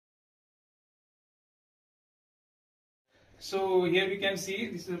So here we can see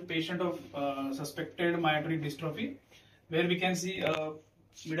this is a patient of suspected myotonic dystrophy, where we can see a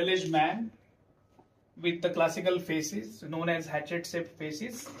middle-aged man with the classical faces known as hatchet-shaped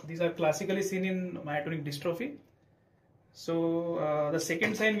faces. These are classically seen in myotonic dystrophy. So the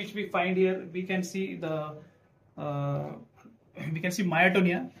second sign which we find here, we can see the myotonia,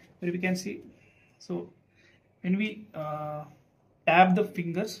 where we can see. So when we tap the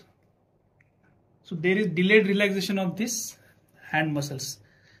fingers, so there is delayed relaxation of this hand muscles.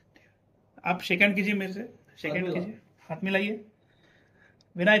 आप shake hand कीजिए मेरे से, shake hand कीजिए, हाथ मिलाइए.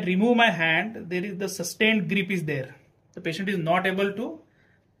 When I remove my hand, there is the sustained grip is there. The patient is not able to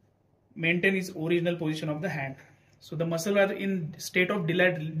maintain his original position of the hand. So the muscles are in state of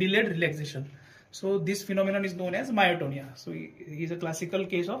delayed relaxation. So this phenomenon is known as myotonia. So he is a classical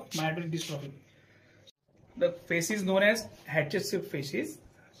case of myotonic dystrophy. The face is known as hatchet-shaped faces.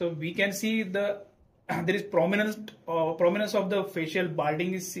 So we can see there is prominence of the facial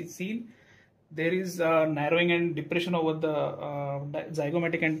balding is seen. There is narrowing and depression over the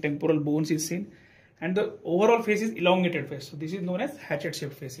zygomatic and temporal bones is seen, and the overall face is elongated face. So this is known as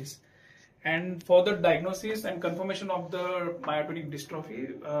hatchet-shaped faces. And for the diagnosis and confirmation of the myotonic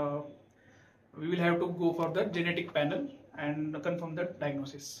dystrophy, we will have to go for the genetic panel and confirm the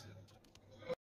diagnosis.